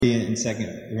in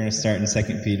We're going to start in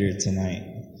 2 Peter tonight.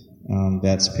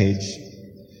 That's page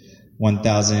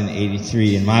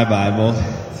 1083 in my Bible.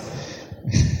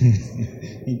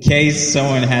 In case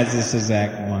someone has this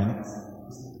exact one.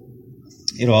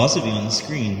 It'll also be on the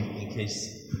screen in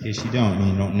case you don't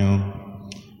and you don't know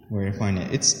where to find it.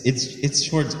 It's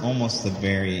towards almost the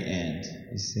very end.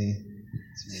 You see?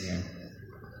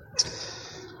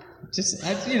 It's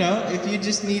right there. If you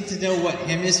just need to know what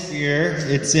hemisphere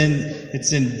it's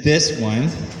in this one.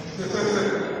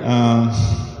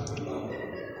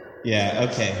 Yeah,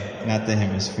 okay, not the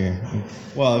hemisphere.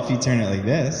 Well, if you turn it like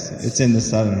this, it's in the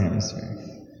southern hemisphere.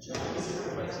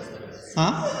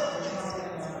 Huh?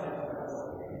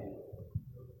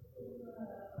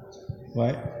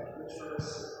 What?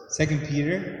 2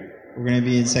 Peter? We're going to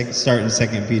be start in 2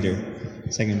 Peter.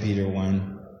 2 Peter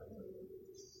 1.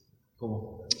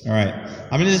 Cool. All right.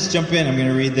 I'm going to just jump in. I'm going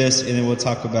to read this, and then we'll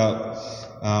talk about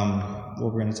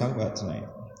what we're going to talk about tonight.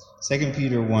 2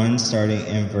 Peter 1, starting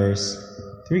in verse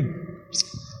 3. It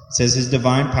says, His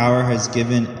divine power has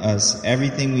given us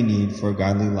everything we need for a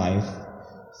godly life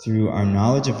through our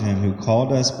knowledge of Him who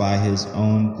called us by His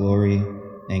own glory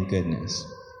and goodness.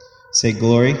 Say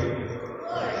glory.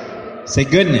 Say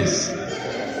goodness.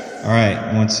 All right.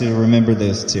 I want you to remember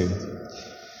those two.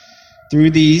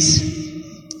 Through these,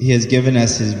 He has given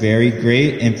us His very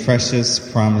great and precious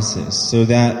promises, so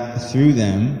that through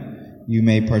them you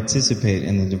may participate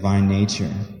in the divine nature,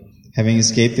 having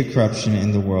escaped the corruption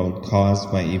in the world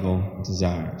caused by evil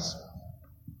desires.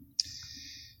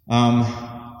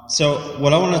 So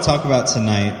what I want to talk about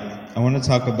tonight, I want to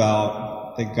talk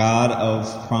about the God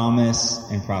of promise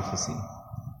and prophecy.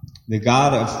 The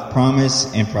God of promise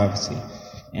and prophecy.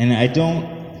 And I don't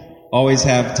always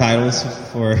have titles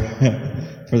for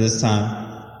this time.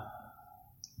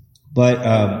 But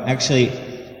actually,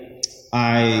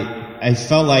 I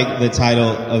felt like the title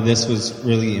of this was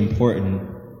really important.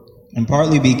 And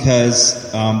partly because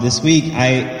this week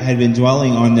I had been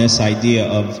dwelling on this idea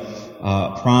of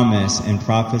promise and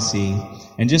prophecy.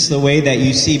 And just the way that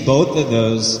you see both of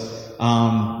those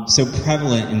so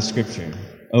prevalent in Scripture.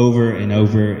 Over and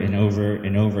over and over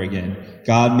and over again.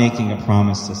 God making a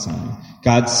promise to someone.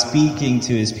 God speaking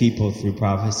to His people through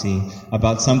prophecy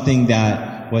about something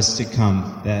that was to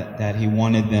come, that He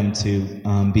wanted them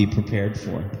to be prepared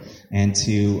for and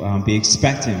to be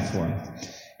expectant for.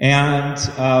 And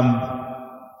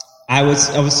I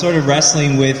was sort of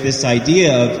wrestling with this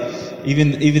idea of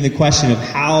even the question of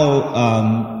how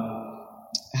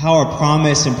are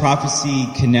promise and prophecy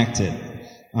connected?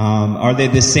 Are they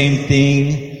the same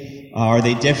thing? Are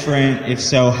they different? If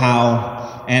so,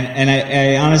 how? And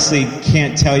I honestly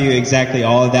can't tell you exactly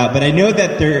all of that, but I know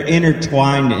that they're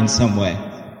intertwined in some way.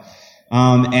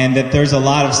 And that there's a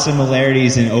lot of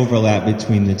similarities and overlap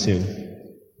between the two.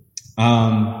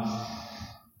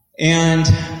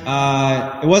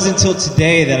 It wasn't until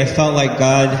today that I felt like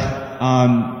God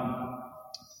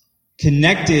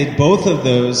connected both of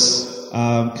those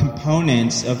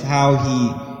components of how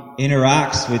He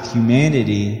interacts with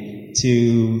humanity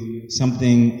to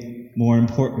something more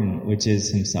important, which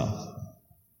is Himself.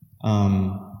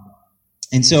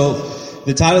 And so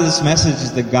the title of this message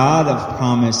is The God of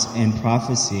Promise and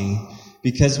Prophecy,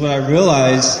 because what I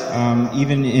realized,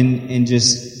 even in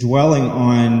just dwelling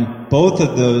on both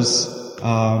of those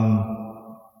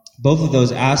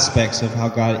aspects of how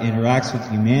God interacts with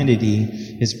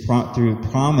humanity is through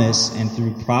promise and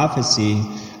through prophecy,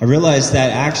 I realized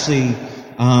that actually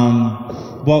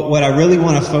what I really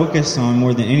want to focus on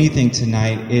more than anything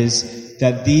tonight is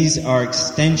that these are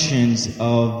extensions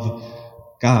of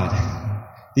God.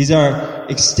 These are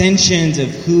extensions of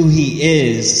who He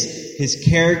is, His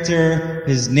character,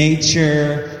 His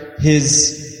nature,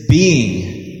 His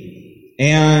being.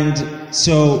 And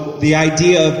so the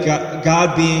idea of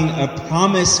God being a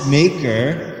promise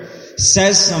maker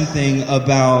says something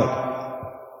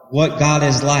about what God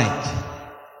is like.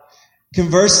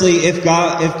 Conversely, if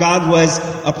God was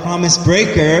a promise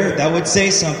breaker, that would say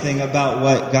something about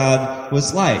what God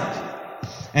was like.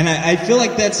 And I feel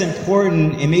like that's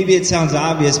important, and maybe it sounds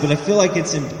obvious, but I feel like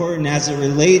it's important as it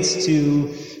relates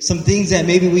to some things that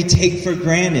maybe we take for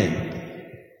granted.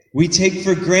 We take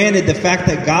for granted the fact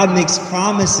that God makes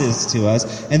promises to us,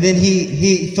 and then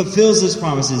He fulfills those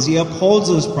promises. He upholds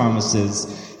those promises.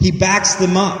 He backs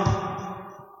them up.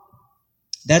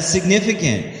 That's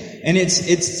significant. And it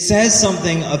says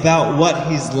something about what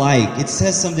He's like. It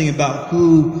says something about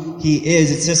who He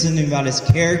is. It says something about His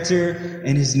character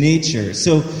and His nature.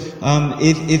 So,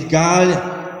 if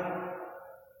God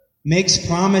makes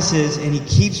promises and He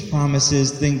keeps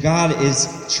promises, then God is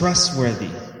trustworthy.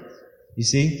 You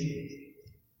see?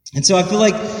 And so I feel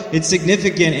like it's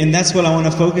significant, and that's what I want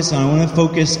to focus on. I want to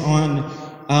focus on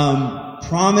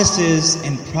promises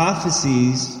and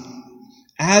prophecies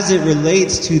as it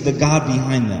relates to the God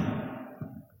behind them.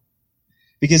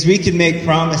 Because we can make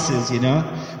promises,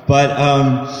 but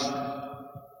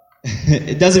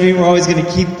it doesn't mean we're always going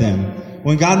to keep them.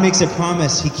 When God makes a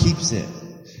promise, He keeps it.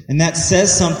 And that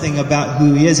says something about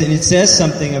who He is, and it says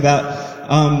something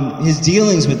about His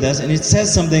dealings with us, and it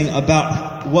says something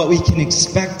about what we can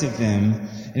expect of Him,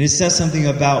 and it says something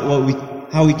about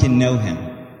how we can know Him.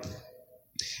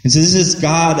 And so this is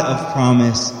God of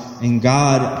promise and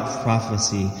God of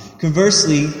prophecy.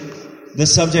 Conversely, the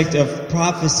subject of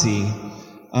prophecy,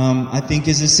 I think,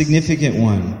 is a significant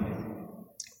one.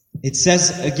 It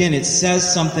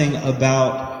says something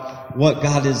about what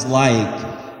God is like,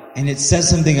 and it says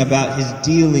something about His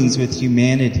dealings with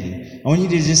humanity. I want you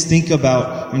to just think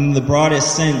about, in the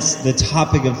broadest sense, the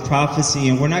topic of prophecy,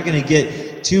 and we're not going to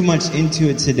get too much into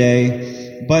it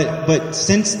today, but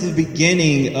since the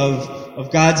beginning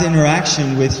of God's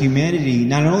interaction with humanity,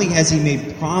 not only has He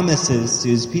made promises to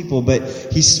His people, but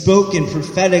He's spoken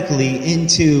prophetically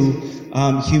into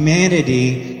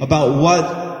humanity about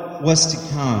what was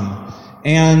to come.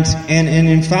 And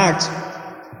in fact,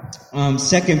 2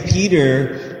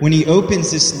 Peter, when he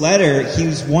opens this letter, he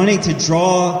was wanting to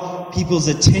draw people's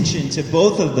attention to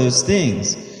both of those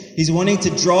things. He's wanting to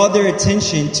draw their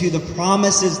attention to the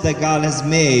promises that God has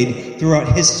made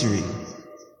throughout history.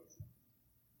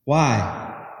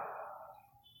 Why?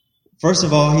 First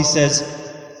of all, he says,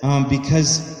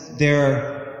 because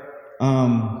they're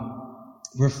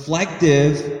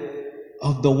reflective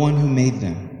of the one who made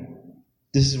them.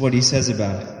 This is what he says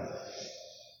about it.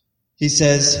 He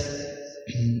says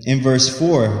in verse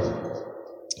 3,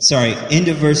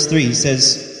 he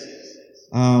says,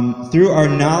 through our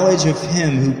knowledge of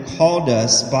Him who called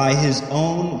us by His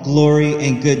own glory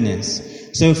and goodness.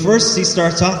 So first he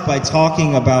starts off by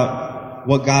talking about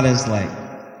what God is like.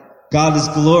 God is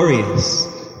glorious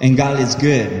and God is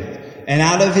good. And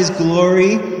out of His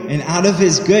glory and out of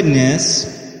His goodness,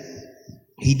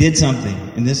 He did something.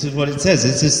 And this is what it says.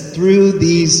 It says, through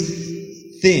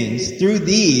these things, His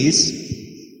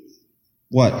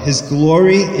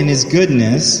glory and His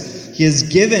goodness, He has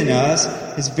given us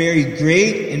His very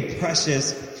great and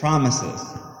precious promises.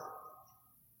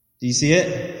 Do you see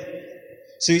it?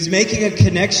 So He's making a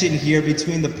connection here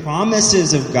between the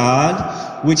promises of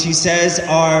God, which He says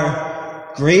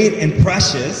are great and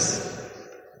precious,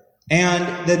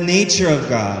 and the nature of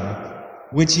God,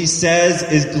 which He says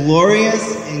is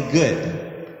glorious and good.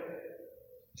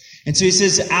 And so He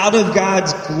says, out of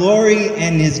God's glory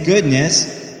and His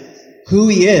goodness, who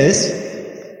He is,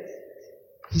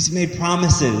 He's made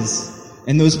promises.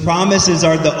 And those promises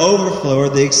are the overflow, or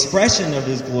the expression of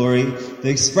His glory, the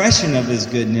expression of His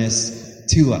goodness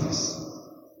to us.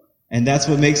 And that's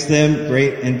what makes them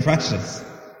great and precious,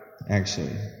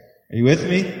 actually. Are you with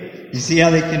me? You see how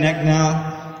they connect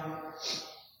now?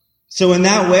 So in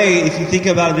that way, if you think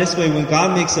about it this way, when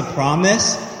God makes a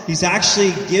promise, He's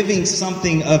actually giving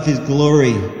something of His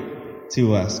glory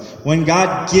to us. When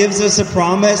God gives us a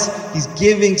promise, He's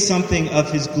giving something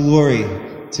of His glory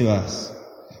to us.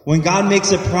 When God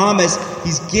makes a promise,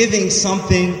 He's giving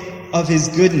something of His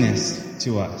goodness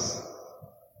to us.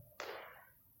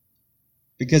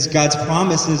 Because God's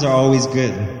promises are always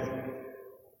good.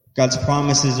 God's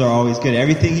promises are always good.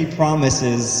 Everything He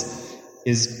promises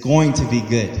is going to be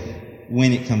good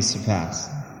when it comes to pass.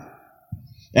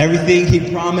 Everything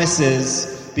He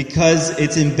promises, because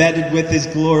it's embedded with His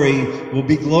glory, will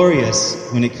be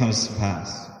glorious when it comes to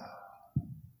pass.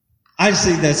 I just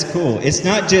think that's cool. It's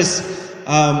not just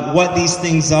what these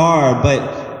things are,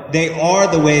 but they are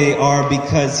the way they are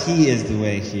because He is the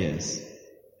way He is.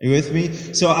 Are you with me?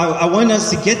 So I want us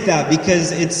to get that,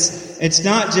 because it's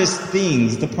not just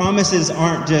things. The promises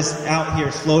aren't just out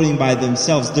here floating by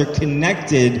themselves. They're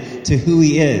connected to who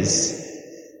He is.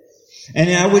 And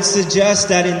I would suggest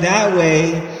that in that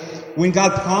way, when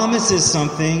God promises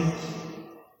something,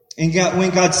 and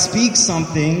when God speaks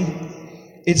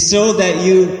something, it's so that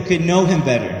you could know Him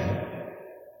better.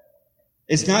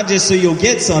 It's not just so you'll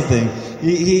get something.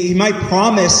 He might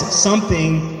promise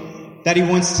something that He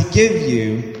wants to give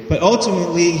you, but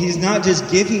ultimately He's not just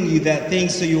giving you that thing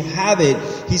so you'll have it.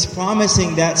 He's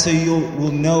promising that so you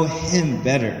will know Him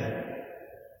better.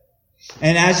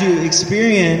 And as you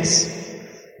experience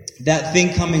that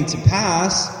thing coming to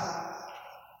pass,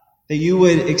 that you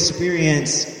would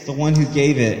experience the one who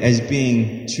gave it as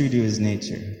being true to His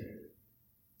nature.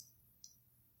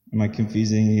 Am I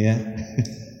confusing you yet?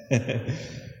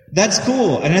 That's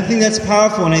cool, and I think that's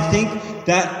powerful, and I think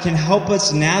that can help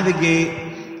us navigate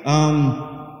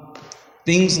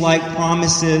things like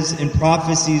promises and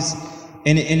prophecies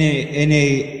in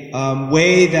a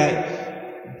way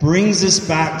that brings us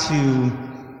back to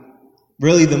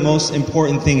really the most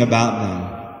important thing about them.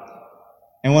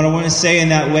 And what I want to say in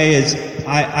that way is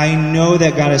I know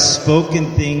that God has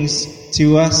spoken things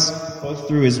to us, both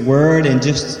through His Word and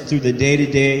just through the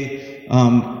day-to-day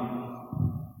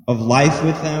of life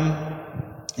with them.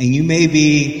 And you may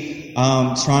be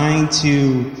trying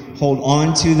to hold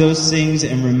on to those things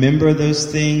and remember those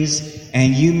things,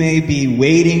 and you may be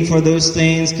waiting for those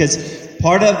things, because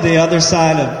part of the other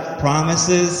side of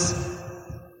promises,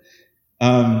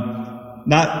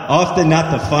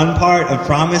 not the fun part of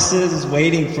promises, is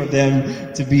waiting for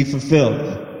them to be fulfilled.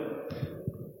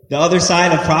 The other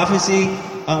side of prophecy,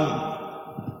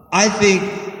 I think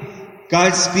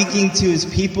God's speaking to His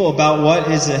people about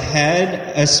what is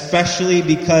ahead, especially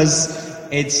because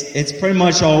it's pretty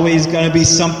much always going to be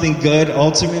something good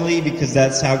ultimately, because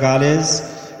that's how God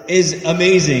is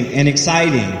amazing and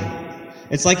exciting.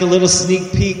 It's like a little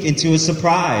sneak peek into a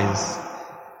surprise.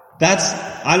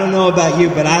 I don't know about you,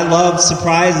 but I love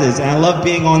surprises, and I love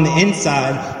being on the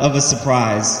inside of a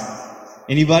surprise.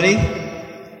 Anybody?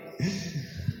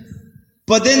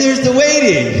 But then there's the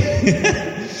waiting.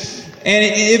 And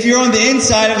if you're on the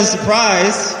inside of a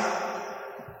surprise,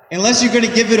 unless you're going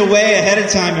to give it away ahead of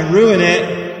time and ruin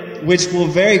it, which will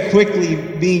very quickly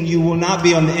mean you will not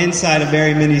be on the inside of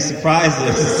very many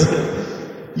surprises,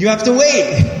 you have to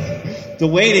wait. The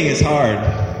waiting is hard,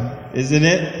 isn't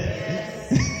it?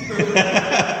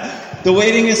 The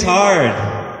waiting is hard.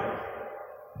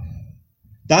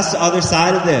 That's the other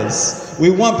side of this. We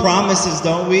want promises,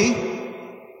 don't we?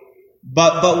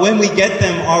 But when we get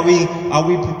them, are we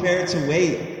prepared to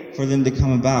wait for them to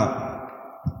come about?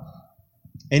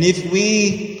 And if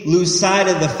we lose sight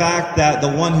of the fact that the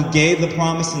one who gave the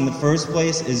promise in the first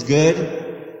place is good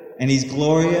and He's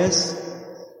glorious,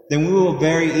 then we will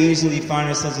very easily find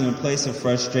ourselves in a place of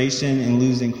frustration and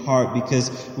losing heart,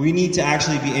 because we need to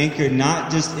actually be anchored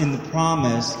not just in the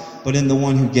promise, but in the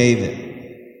one who gave it.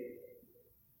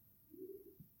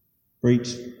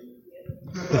 Preach.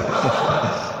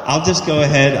 I'll go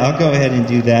ahead and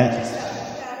do that.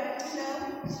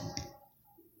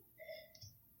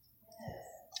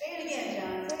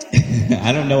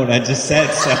 I don't know what I just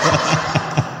said, so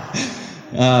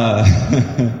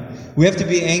we have to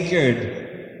be anchored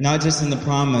not just in the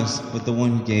promise, but the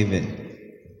one who gave it.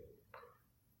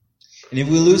 And if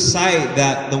we lose sight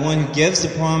that the one who gives the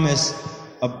promise,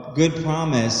 a good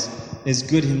promise, is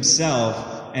good himself,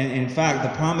 and in fact the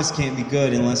promise can't be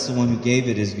good unless the one who gave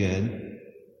it is good,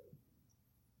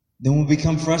 then we'll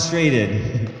become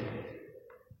frustrated.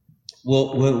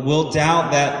 We'll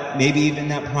doubt that maybe even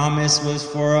that promise was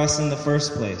for us in the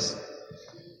first place.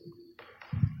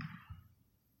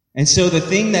 And so the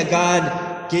thing that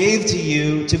God gave to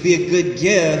you to be a good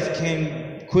gift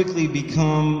can quickly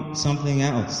become something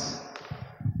else.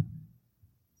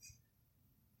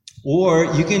 Or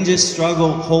you can just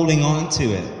struggle holding on to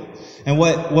it. And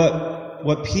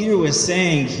what Peter was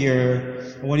saying here,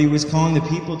 what he was calling the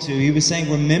people to, he was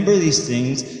saying, remember these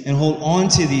things and hold on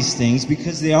to these things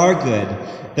because they are good.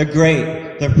 They're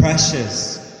great. They're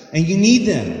precious. And you need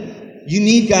them. You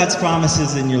need God's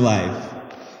promises in your life.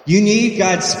 You need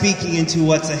God speaking into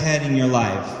what's ahead in your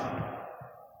life.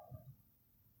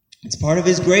 It's part of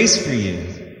His grace for you.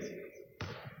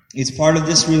 It's part of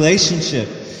this relationship.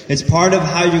 It's part of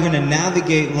how you're going to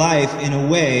navigate life in a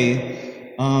way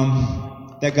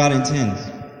that God intends.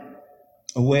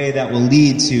 A way that will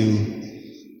lead to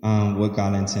what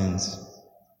God intends.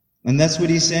 And that's what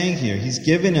He's saying here. He's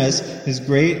given us His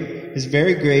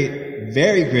very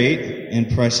great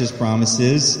and precious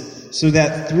promises, so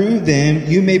that through them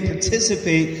you may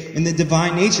participate in the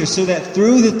divine nature, so that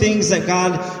through the things that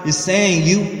God is saying,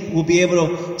 you will be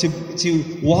able to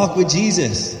walk with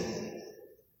Jesus.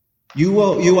 You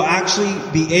will actually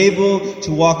be able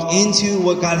to walk into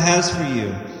what God has for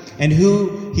you and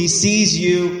who He sees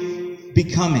you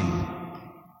becoming.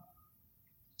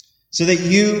 So that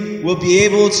you will be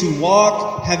able to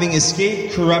walk having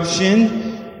escaped corruption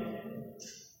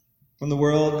from the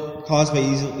world caused by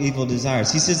evil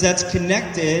desires. He says that's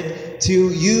connected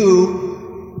to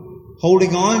you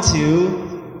holding on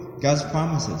to God's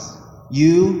promises.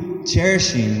 You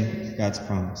cherishing God's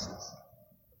promises.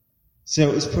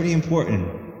 So it's pretty important.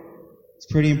 It's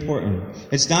pretty important.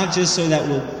 It's not just so that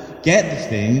we'll get the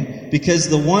thing, because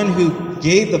the one who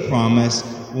gave the promise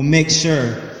will make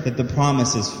sure that the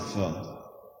promise is fulfilled.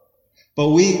 But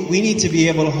we need to be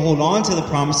able to hold on to the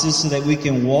promises so that we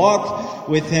can walk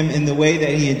with Him in the way that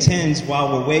He intends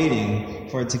while we're waiting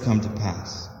for it to come to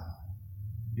pass.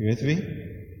 You with me?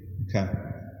 Okay.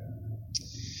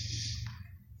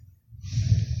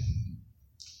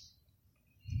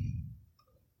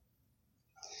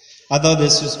 I thought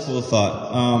this was a cool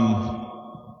thought.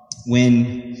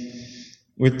 When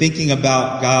we're thinking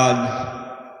about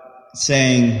God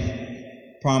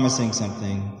promising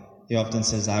something, he often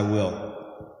says, I will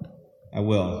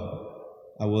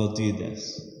do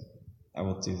this. I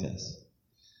will do this.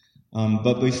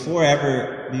 But before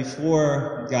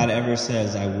God ever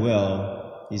says, I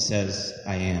will, he says,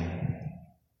 I am.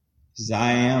 He says,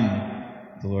 I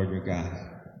am the Lord your God,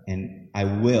 and I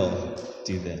will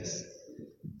do this.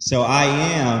 So I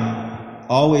am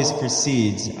always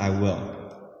precedes, I will.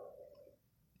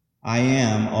 I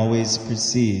am always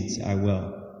precedes, I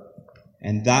will.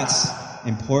 And that's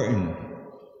important.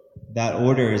 That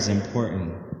order is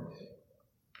important.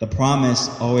 The promise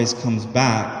always comes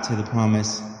back to the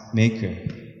promise maker.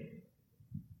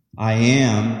 I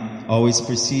am always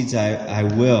precedes, I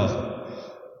will.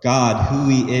 God, who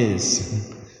he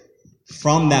is.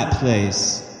 From that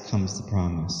place comes the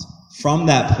promise. From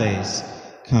that place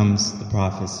comes the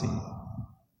prophecy.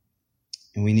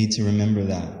 And we need to remember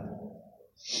that.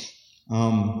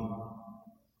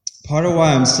 Part of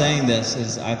why I'm saying this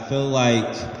is I feel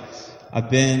like I've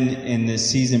been in this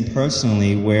season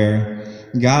personally where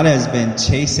God has been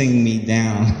chasing me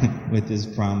down with his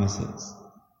promises.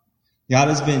 God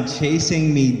has been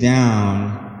chasing me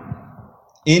down,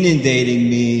 inundating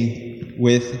me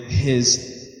with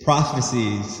his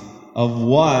prophecies of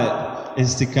what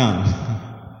is to come.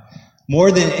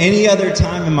 More than any other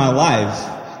time in my life.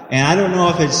 And I don't know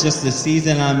if it's just the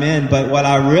season I'm in, but what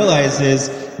I realize is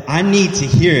I need to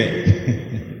hear it.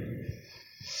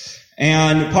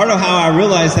 And part of how I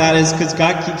realize that is because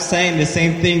God keeps saying the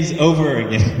same things over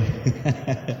again.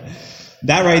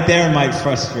 That right there might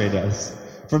frustrate us.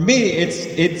 For me,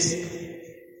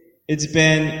 it's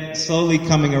been slowly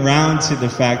coming around to the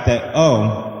fact that,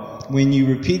 when you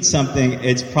repeat something,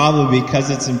 it's probably because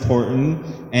it's important,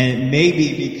 and it may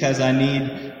be because I need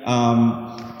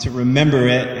to remember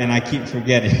it, and I keep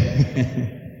forgetting.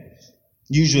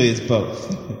 Usually it's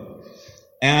both.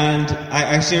 And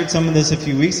I shared some of this a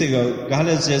few weeks ago. God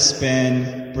has just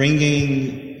been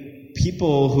bringing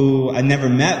people who I never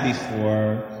met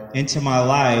before into my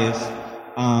life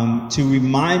to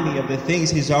remind me of the things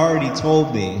he's already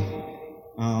told me.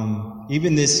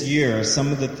 Even this year,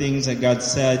 some of the things that God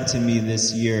said to me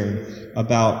this year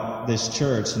about this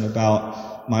church and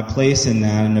about my place in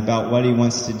that and about what he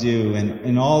wants to do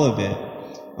and all of it.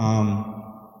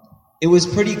 It was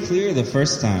pretty clear the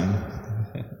first time.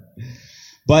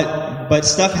 But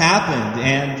stuff happened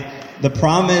and the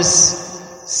promise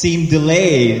seemed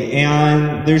delayed,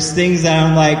 and there's things that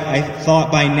I'm like, I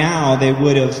thought by now they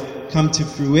would have come to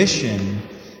fruition.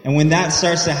 And when that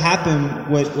starts to happen,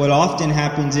 what often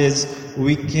happens is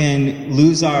we can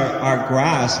lose our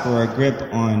grasp or our grip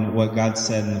on what God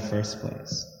said in the first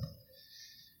place.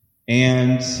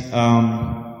 And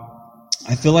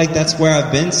I feel like that's where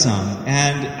I've been some.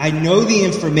 And I know the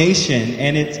information,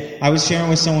 and I was sharing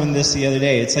with someone this the other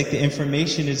day. It's like the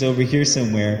information is over here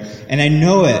somewhere, and I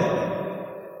know it.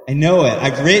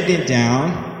 I've written it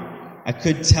down. I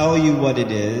could tell you what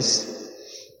it is,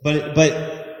 but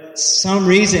some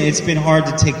reason it's been hard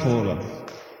to take hold of.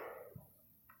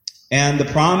 And the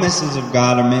promises of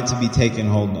God are meant to be taken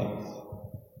hold of.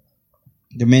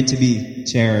 They're meant to be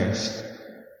cherished.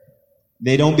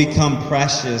 They don't become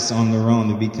precious on their own.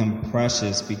 They become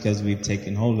precious because we've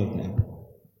taken hold of them.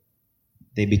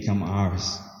 They become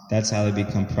ours. That's how they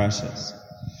become precious.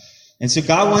 And so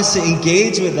God wants to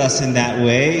engage with us in that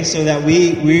way so that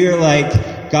we are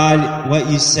like, God, what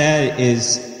you said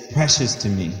is precious to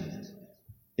me.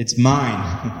 It's mine.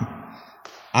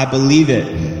 I believe it.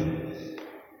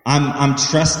 I'm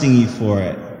trusting you for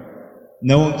it.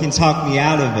 No one can talk me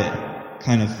out of it,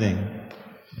 kind of thing.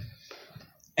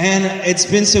 And it's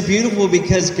been so beautiful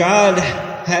because God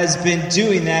has been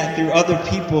doing that through other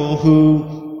people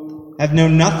who have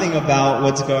known nothing about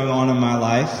what's going on in my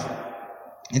life.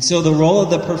 And so the role of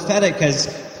the prophetic has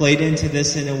played into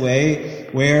this in a way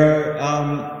where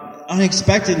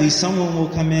unexpectedly someone will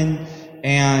come in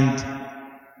and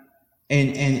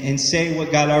say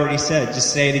what God already said,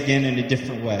 just say it again in a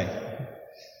different way.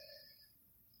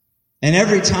 And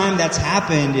every time that's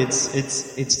happened,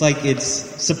 it's like it's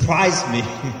surprised me.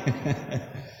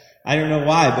 I don't know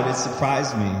why, but it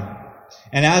surprised me.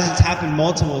 And as it's happened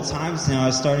multiple times now,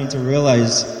 I'm starting to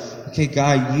realize, okay,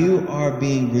 God, you are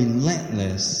being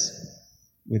relentless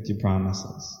with your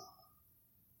promises.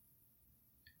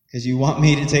 Because you want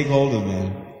me to take hold of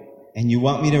them. And you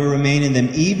want me to remain in them,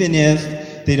 even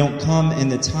if they don't come in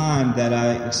the time that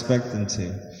I expect them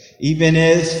to. Even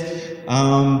if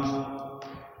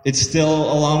it's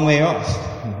still a long way off.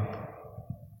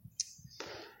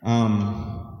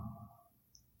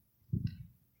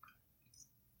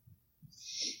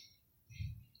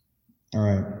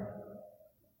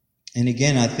 And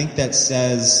again, I think that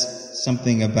says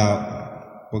something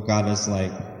about what God is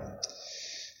like.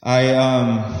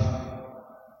 Let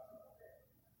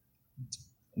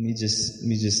me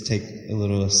just take a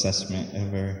little assessment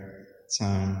of our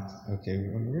time. Okay,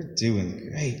 we're doing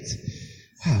great.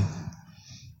 Wow.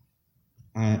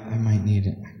 I might need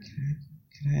it.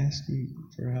 Can I ask you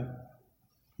for help?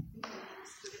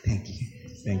 Thank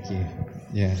you.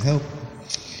 Yeah, help.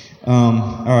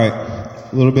 All right,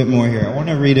 a little bit more here. I want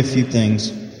to read a few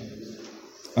things.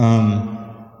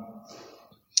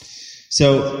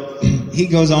 So he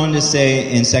goes on to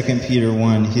say in 2 Peter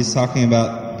 1, he's talking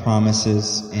about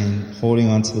promises and holding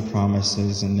on to the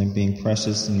promises and them being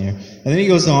precious and near. And then he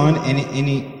goes on and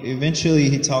he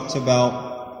eventually talks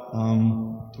about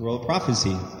the role of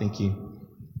prophecy. Thank you.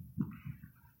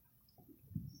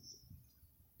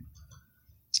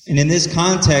 And in this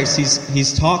context,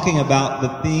 he's talking about the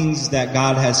things that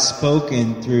God has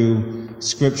spoken through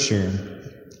Scripture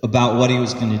about what he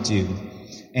was going to do.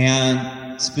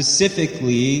 And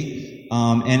specifically,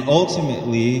 and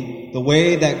ultimately, the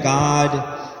way that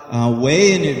God,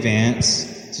 way in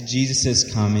advance to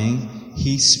Jesus' coming,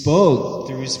 he spoke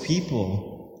through his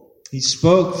people. He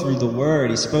spoke through the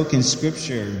Word. He spoke in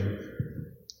Scripture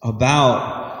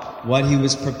about what he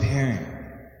was preparing,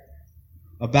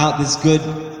 about this good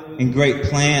and great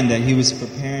plan that he was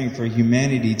preparing for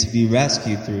humanity to be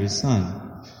rescued through his Son.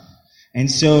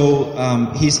 And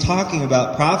so he's talking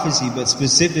about prophecy, but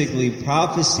specifically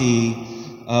prophecy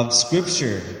of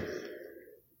Scripture,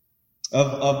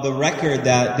 of the record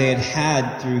that they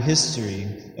had through history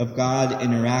of God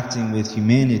interacting with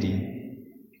humanity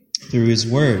through his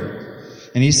Word.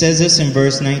 And he says this in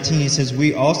verse 19, he says,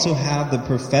 "We also have the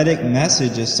prophetic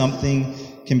message of something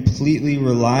completely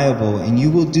reliable, and you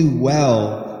will do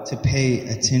well to pay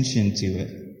attention to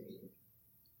it."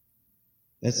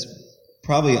 That's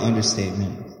probably an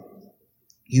understatement.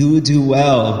 You will do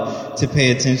well to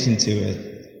pay attention to it.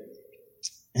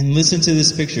 And listen to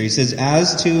this picture. He says,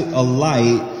 "As to a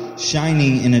light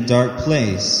shining in a dark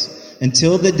place,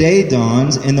 until the day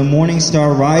dawns and the morning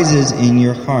star rises in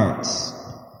your hearts."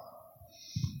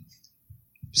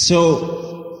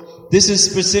 So, this is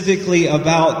specifically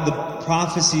about the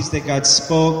prophecies that God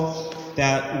spoke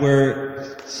that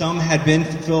were, some had been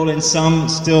fulfilled and some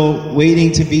still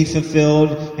waiting to be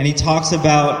fulfilled. And he talks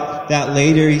about that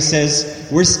later. He says,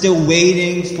 we're still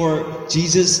waiting for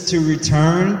Jesus to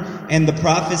return, and the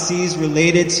prophecies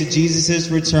related to Jesus'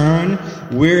 return,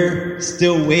 we're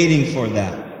still waiting for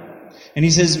that. And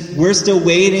he says, we're still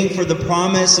waiting for the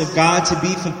promise of God to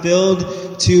be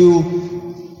fulfilled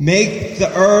to make the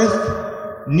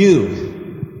earth new,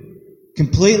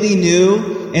 completely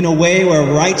new, in a way where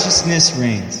righteousness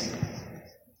reigns.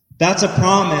 That's a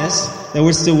promise that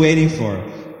we're still waiting for.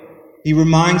 He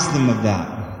reminds them of that.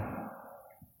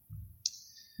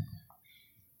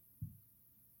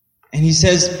 And he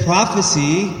says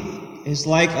prophecy is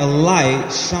like a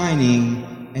light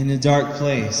shining in a dark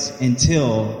place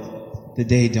until the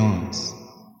day dawns.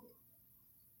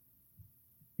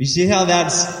 You see how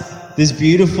that's this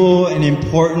beautiful and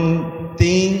important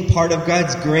thing, part of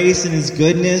God's grace and his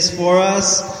goodness for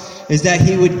us, is that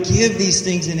he would give these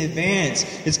things in advance.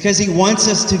 It's because he wants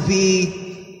us to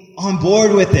be on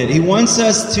board with it. He wants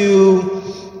us to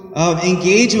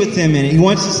engage with him in it. He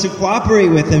wants us to cooperate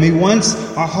with him. He wants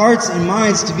our hearts and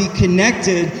minds to be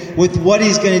connected with what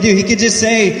he's going to do. He could just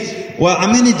say, well,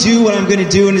 I'm going to do what I'm going to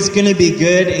do and it's going to be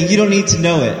good and you don't need to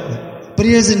know it. But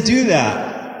he doesn't do that.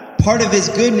 Part of his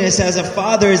goodness as a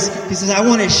father is, he says, I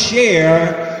want to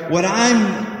share what I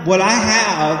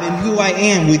have and who I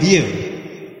am with you.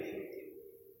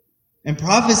 And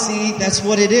prophecy, that's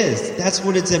what it is. That's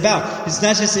what it's about. It's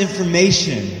not just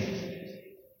information.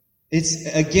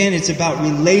 It's about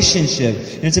relationship.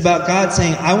 And it's about God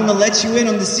saying, I want to let you in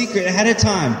on the secret ahead of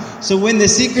time. So when the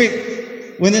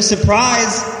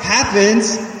surprise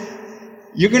happens,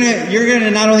 you're gonna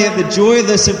not only have the joy of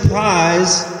the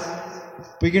surprise,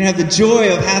 but you're gonna have the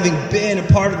joy of having been a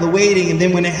part of the waiting. And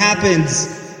then when it happens,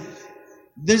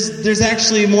 there's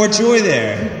actually more joy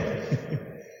there.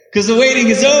 Because the waiting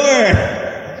is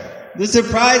over. The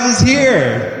surprise is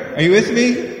here. Are you with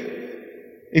me?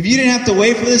 If you didn't have to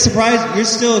wait for the surprise, you're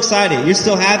still excited. You're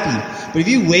still happy. But if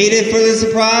you waited for the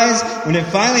surprise, when it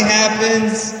finally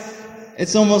happens,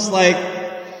 it's almost like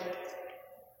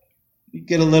you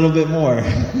get a little bit more.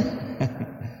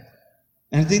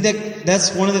 And I think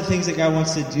that's one of the things that God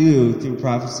wants to do through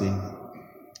prophecy.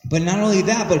 But not only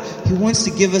that, but he wants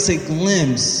to give us a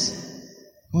glimpse.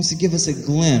 He wants to give us a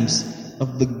glimpse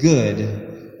of the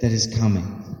good that is coming.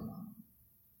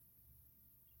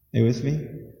 Are you with me?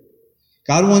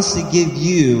 God wants to give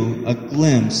you a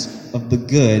glimpse of the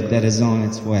good that is on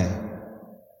its way.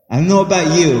 I don't know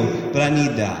about you, but I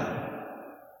need that.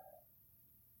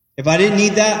 If I didn't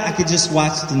need that, I could just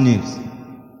watch the news.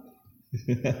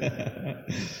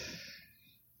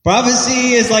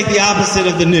 Prophecy is like the opposite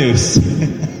of the news.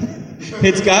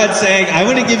 It's God saying, I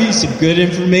want to give you some good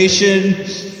information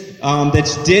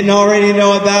that you didn't already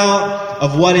know about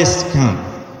of what is to come.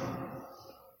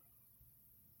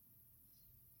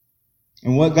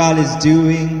 And what God is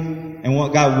doing and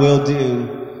what God will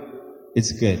do,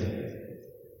 it's good.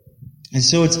 And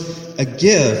so it's a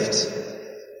gift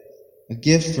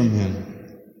from Him.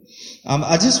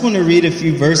 I just want to read a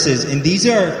few verses, and these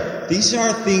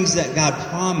are things that God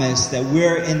promised that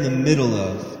we're in the middle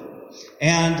of.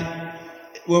 And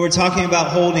when we're talking about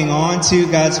holding on to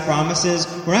God's promises,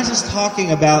 we're not just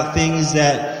talking about things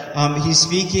that He's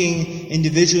speaking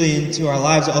individually into our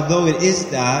lives, although it is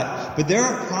that, but there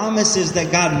are promises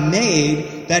that God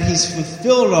made that He's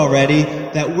fulfilled already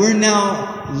that we're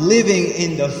now living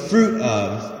in the fruit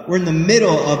of. We're in the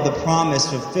middle of the promise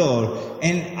fulfilled.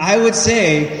 And I would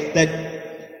say that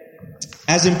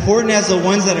as important as the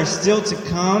ones that are still to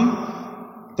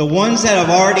come, the ones that have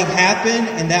already happened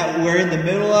and that we're in the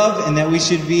middle of and that we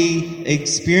should be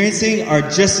experiencing are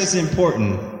just as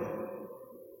important.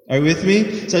 Are you with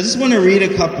me? So I just want to read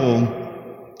a couple,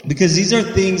 because these are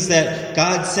things that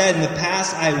God said in the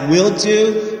past, I will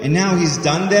do, and now He's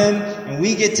done them, and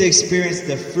we get to experience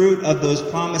the fruit of those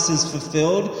promises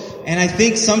fulfilled. And I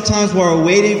think sometimes while we're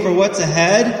waiting for what's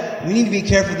ahead, we need to be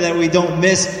careful that we don't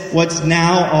miss what's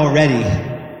now already.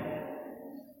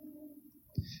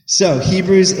 So,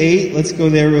 Hebrews 8, let's go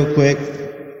there real quick.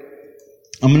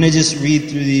 I'm going to just read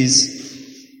through these,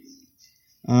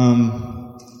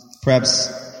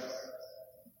 perhaps,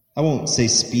 I won't say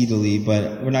speedily,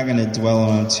 but we're not going to dwell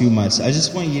on too much. I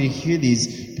just want you to hear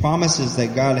these promises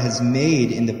that God has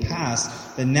made in the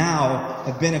past that now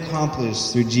have been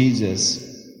accomplished through Jesus.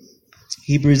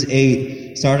 Hebrews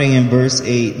 8, starting in verse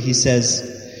 8, he says,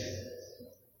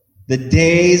 "The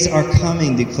days are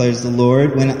coming, declares the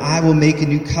Lord, when I will make a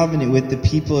new covenant with the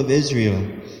people of Israel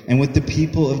and with the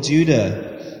people of Judah.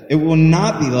 It will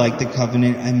not be like the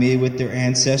covenant I made with their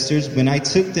ancestors when I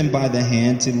took them by the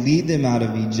hand to lead them out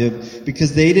of Egypt,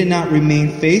 because they did not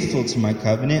remain faithful to my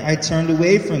covenant. I turned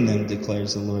away from them,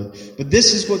 declares the Lord." But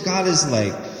this is what God is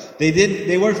like.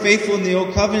 They weren't faithful in the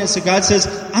old covenant, so God says,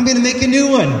 I'm going to make a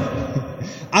new one.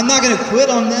 I'm not going to quit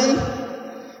on them.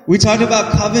 We talked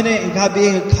about covenant and God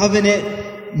being a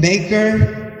covenant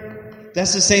maker.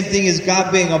 That's the same thing as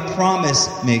God being a promise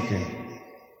maker.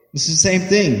 It's the same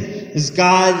thing. It's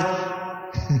God,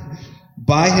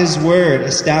 by His word,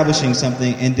 establishing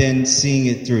something and then seeing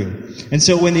it through. And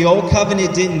so when the old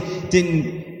covenant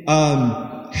didn't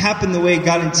happen the way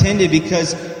God intended,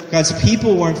 because God's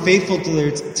people weren't faithful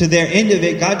to their end of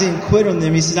it, God didn't quit on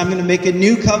them. He says, I'm going to make a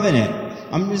new covenant.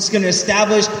 I'm just going to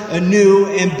establish a new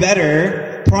and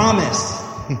better promise.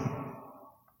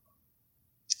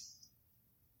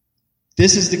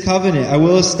 This is the covenant I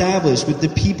will establish with the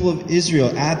people of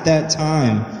Israel at that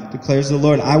time, declares the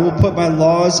Lord. I will put my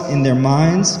laws in their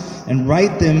minds and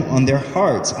write them on their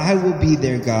hearts. I will be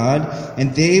their God,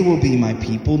 and they will be my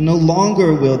people. No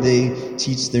longer will they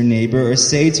teach their neighbor or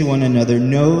say to one another,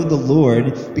 know the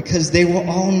Lord, because they will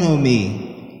all know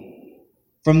me,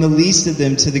 from the least of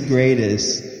them to the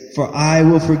greatest. For I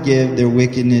will forgive their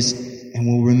wickedness and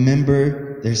will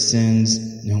remember their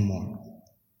sins no more.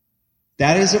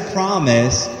 That is a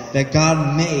promise that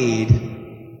God made.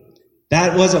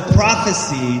 That was a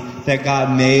prophecy that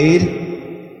God made,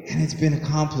 and it's been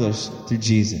accomplished through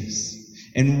Jesus.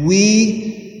 And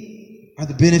we are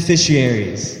the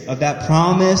beneficiaries of that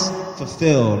promise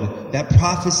fulfilled, that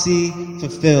prophecy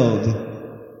fulfilled.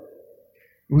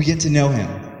 We get to know Him.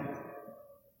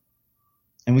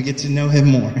 And we get to know Him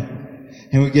more.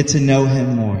 And we get to know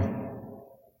Him more.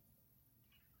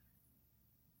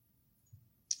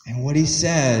 And what He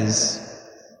says,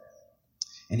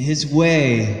 and His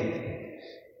way,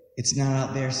 it's not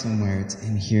out there somewhere. It's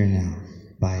in here now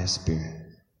by His Spirit.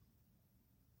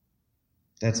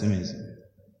 That's amazing.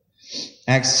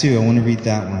 Acts 2, I want to read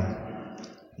that one.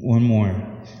 One more.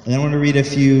 And then I want to read a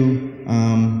few,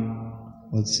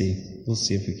 let's see. We'll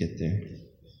see if we get there.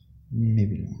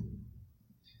 Maybe not.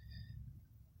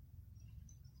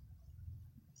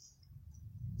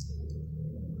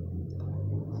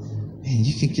 Man,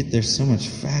 you can get there so much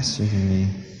faster than me.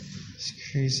 It's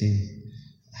crazy.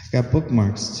 I've got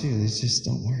bookmarks too. They just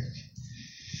don't work.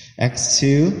 Acts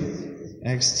 2,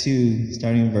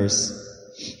 starting in verse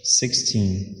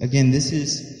 16. Again, this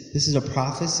is a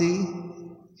prophecy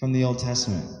from the Old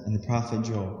Testament and the prophet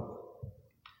Joel.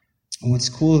 And what's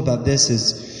cool about this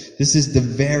is the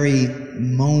very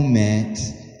moment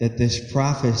that this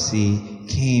prophecy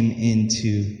came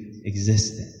into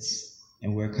existence.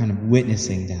 And we're kind of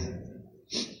witnessing that.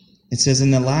 It says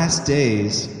in the last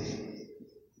days,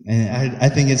 and I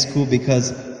think it's cool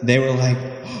because they were like,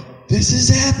 oh, this is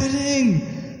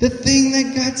happening! The thing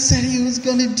that God said he was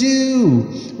going to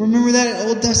do. Remember that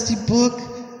old dusty book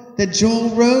that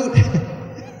Joel wrote?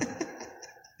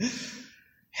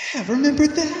 Yeah, remember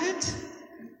that?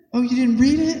 Oh, you didn't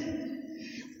read it?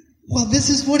 Well, this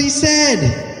is what he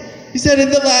said. He said, in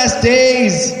the last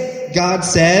days, God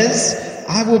says,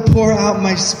 I will pour out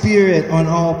my spirit on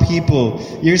all people.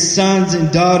 Your sons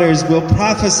and daughters will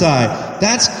prophesy.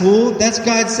 That's cool. That's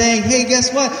God saying, hey,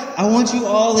 guess what? I want you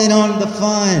all in on the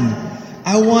fun.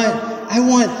 I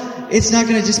want, it's not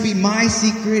going to just be my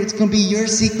secret. It's going to be your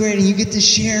secret and you get to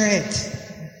share it.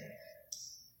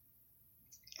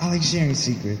 I like sharing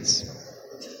secrets.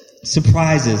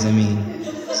 Surprises.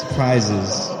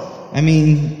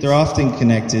 They're often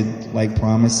connected like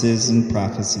promises and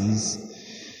prophecies.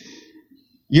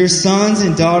 Your sons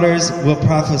and daughters will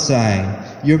prophesy.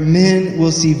 Your men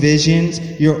will see visions.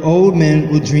 Your old men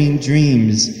will dream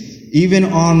dreams. Even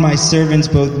on my servants,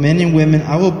 both men and women,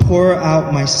 I will pour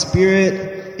out my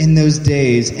spirit in those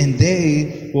days, and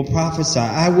they will prophesy.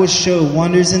 I will show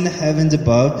wonders in the heavens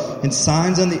above and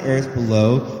signs on the earth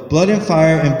below, blood and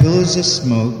fire and billows of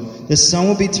smoke. The sun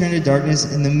will be turned to darkness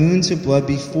and the moon to blood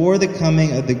before the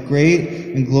coming of the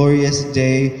great and glorious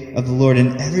day of the Lord.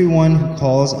 And everyone who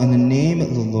calls on the name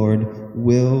of the Lord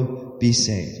will be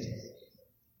saved.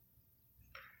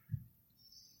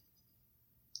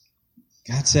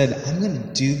 God said, I'm going to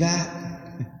do that.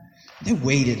 They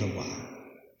waited a while.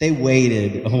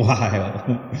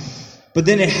 But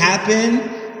then it happened,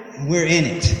 and we're in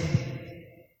it.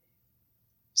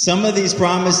 Some of these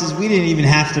promises we didn't even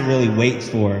have to really wait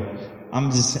for.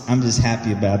 I'm just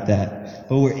happy about that.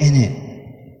 But we're in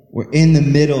it. We're in the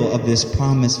middle of this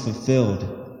promise fulfilled.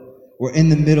 We're in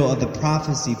the middle of the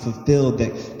prophecy fulfilled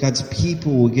that God's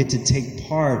people will get to take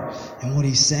part in what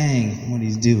he's saying and what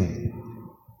he's doing.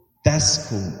 That's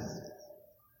cool.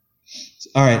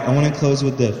 All right, I want to close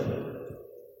with this.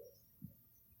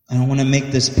 And I want to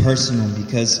make this personal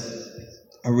because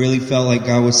I really felt like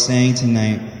God was saying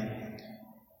tonight,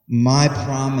 my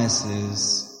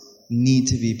promises need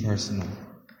to be personal.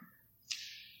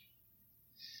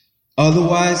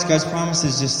 Otherwise, God's promise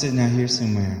is just sitting out here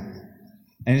somewhere.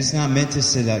 And it's not meant to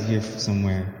sit out here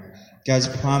somewhere. God's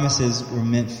promises were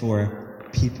meant for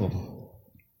people.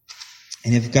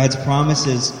 And if God's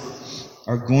promises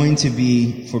are going to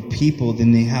be for people,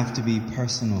 then they have to be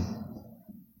personal.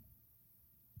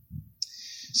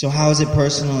 So how is it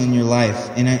personal in your life?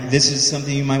 And this is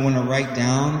something you might want to write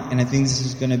down, and I think this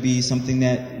is going to be something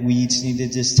that we each need to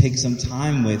just take some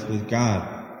time with God.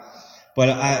 But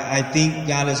I think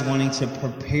God is wanting to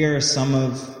prepare some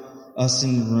of us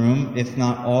in the room, if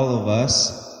not all of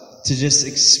us, to just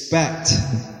expect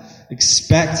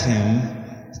Him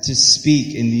to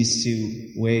speak in these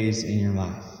two ways in your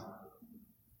life.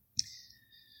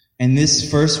 And this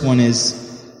first one is,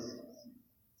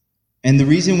 and the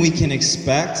reason we can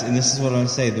expect, and this is what I want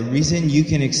to say, the reason you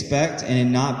can expect and it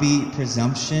not be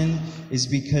presumption is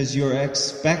because your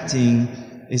expecting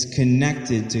is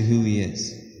connected to who He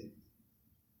is.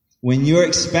 When your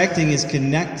expecting is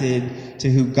connected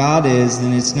to who God is,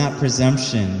 then it's not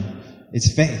presumption,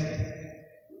 it's faith.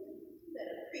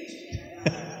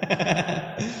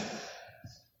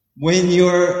 When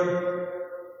your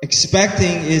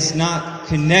expecting is not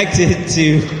connected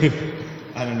to,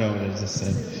 I don't know what I just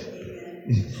said.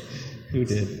 Who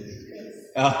did?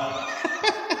 Oh.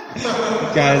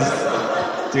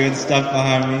 Guys doing stuff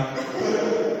behind me.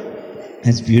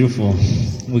 That's beautiful.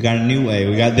 We got a new way.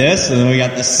 We got this, and then we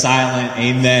got the silent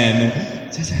amen.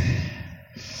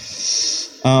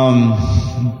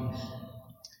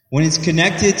 When it's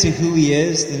connected to who He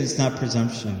is, then it's not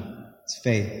presumption. It's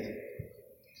faith.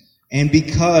 And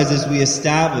because, as we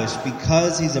establish,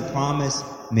 because He's a promise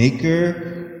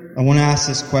maker, I want to ask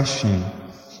this question.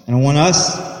 And I want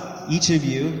us, each of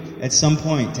you, at some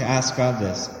point to ask God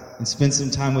this and spend some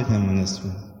time with Him on this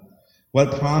one.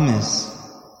 What promise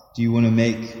do you want to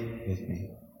make with me?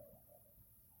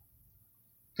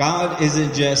 God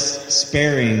isn't just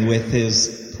sparing with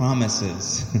His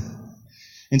promises.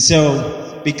 And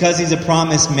so, because He's a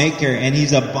promise maker and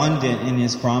He's abundant in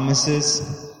His promises,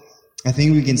 I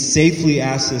think we can safely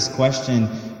ask this question,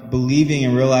 believing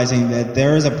and realizing that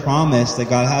there is a promise that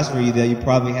God has for you that you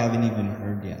probably haven't even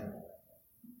heard yet.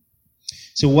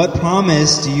 So what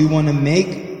promise do you want to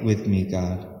make with me,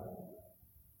 God?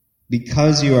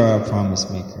 Because you are a promise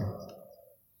maker.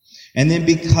 And then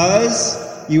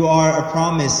because you are a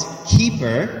promise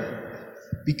keeper,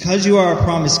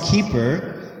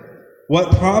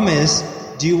 what promise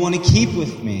do you want to keep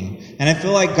with me? And I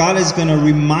feel like God is going to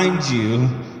remind you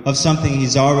of something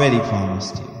He's already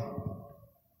promised you.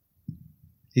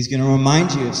 He's going to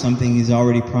remind you of something He's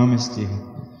already promised you,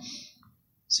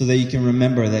 so that you can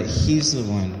remember that He's the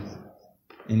one,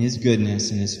 in His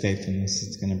goodness and His faithfulness,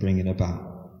 that's going to bring it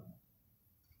about.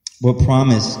 What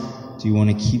promise do you want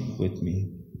to keep with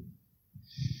me?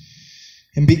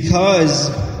 And because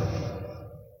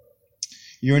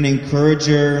you're an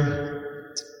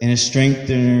encourager and a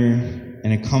strengthener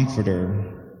and a comforter,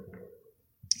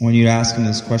 I want you to ask Him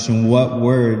this question: what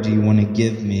word do you want to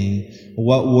give me?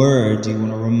 What word do you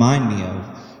want to remind me of?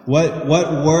 What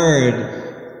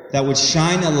word that would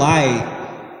shine a light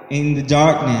in the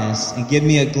darkness and give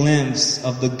me a glimpse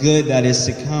of the good that is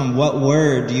to come? What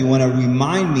word do you want to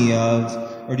remind me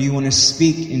of, or do you want to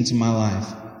speak into my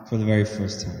life for the very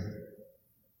first time?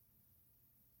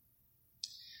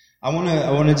 I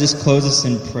want to just close this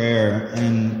in prayer,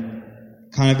 and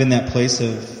kind of in that place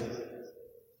of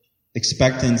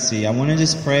expectancy. I want to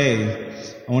just pray.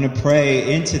 I want to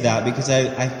pray into that, because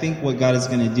I think what God is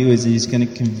going to do is He's going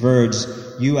to converge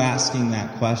you asking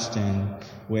that question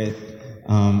with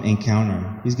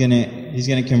encounter. He's going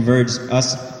to converge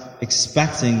us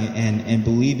expecting and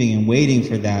believing and waiting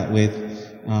for that with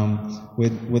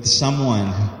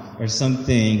someone or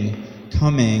something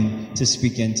coming to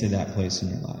speak into that place in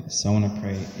your life. So I want to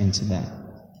pray into that.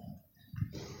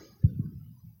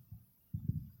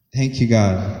 Thank you,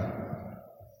 God.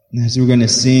 And as we're going to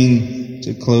sing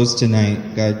to close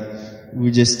tonight, God,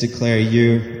 we just declare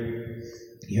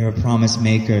you're a promise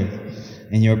maker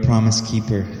and you're a promise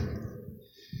keeper.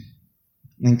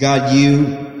 And God,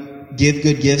 you give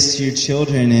good gifts to your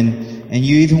children, and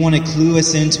you even want to clue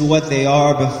us into what they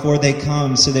are before they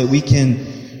come, so that we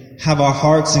can have our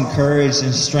hearts encouraged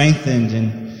and strengthened,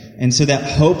 and so that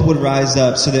hope would rise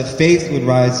up, so that faith would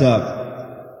rise up.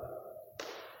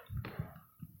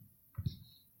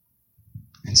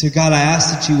 And so God, I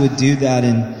ask that you would do that,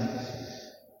 and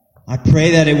I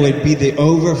pray that it would be the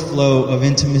overflow of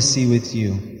intimacy with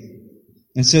you.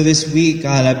 And so this week,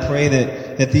 God, I pray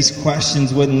that these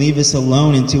questions wouldn't leave us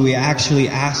alone until we actually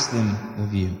ask them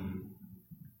of you.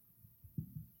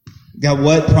 God,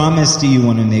 what promise do you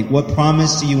want to make? What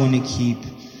promise do you want to keep?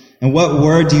 And what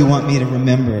word do you want me to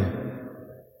remember?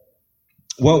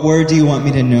 What word do you want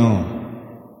me to know?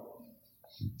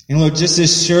 And Lord, just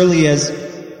as surely as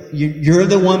you're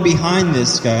the one behind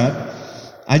this, God,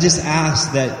 I just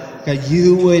ask that, God,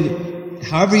 you would,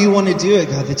 however you want to do it,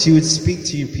 God, that you would speak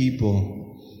to your people.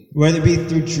 Whether it be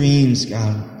through dreams,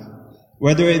 God.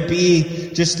 Whether it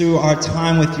be just through our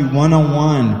time with you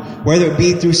one-on-one. Whether it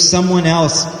be through someone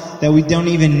else that we don't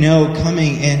even know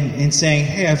coming and saying,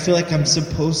 hey, I feel like I'm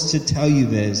supposed to tell you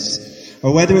this.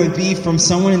 Or whether it be from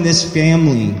someone in this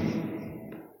family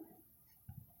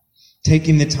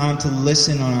taking the time to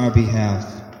listen on our behalf.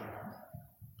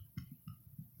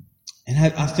 And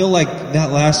I feel like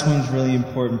that last one's really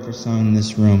important for someone in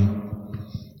this room.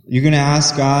 You're going to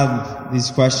ask God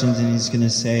these questions, and He's going to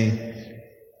say,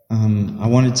 I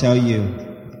want to tell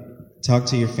you, talk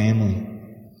to your family.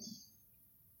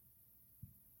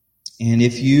 And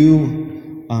if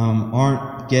you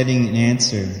aren't getting an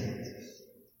answer,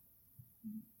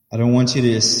 I don't want you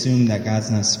to assume that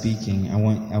God's not speaking. I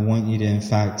want you to, in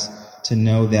fact, to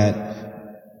know that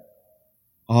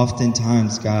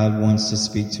oftentimes God wants to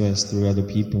speak to us through other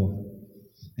people.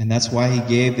 And that's why He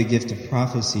gave the gift of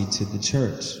prophecy to the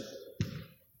church.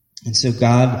 And so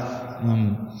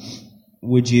God,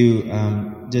 would you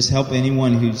just help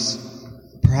anyone who's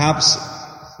perhaps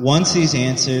wants these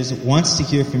answers, wants to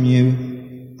hear from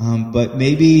you, but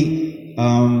maybe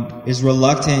is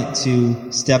reluctant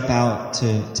to step out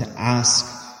to ask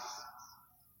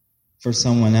for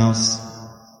someone else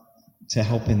to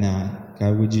help in that.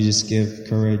 God, would you just give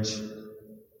courage,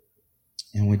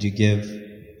 and would you give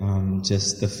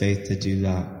just the faith to do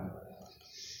that?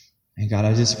 And God,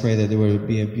 I just pray that there would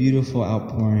be a beautiful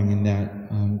outpouring, and that,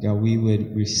 God, we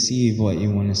would receive what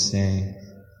you want to say,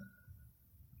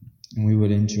 and we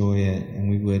would enjoy it, and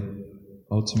we would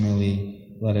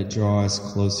ultimately let it draw us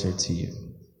closer to you.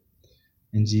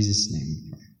 In Jesus' name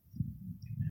we pray.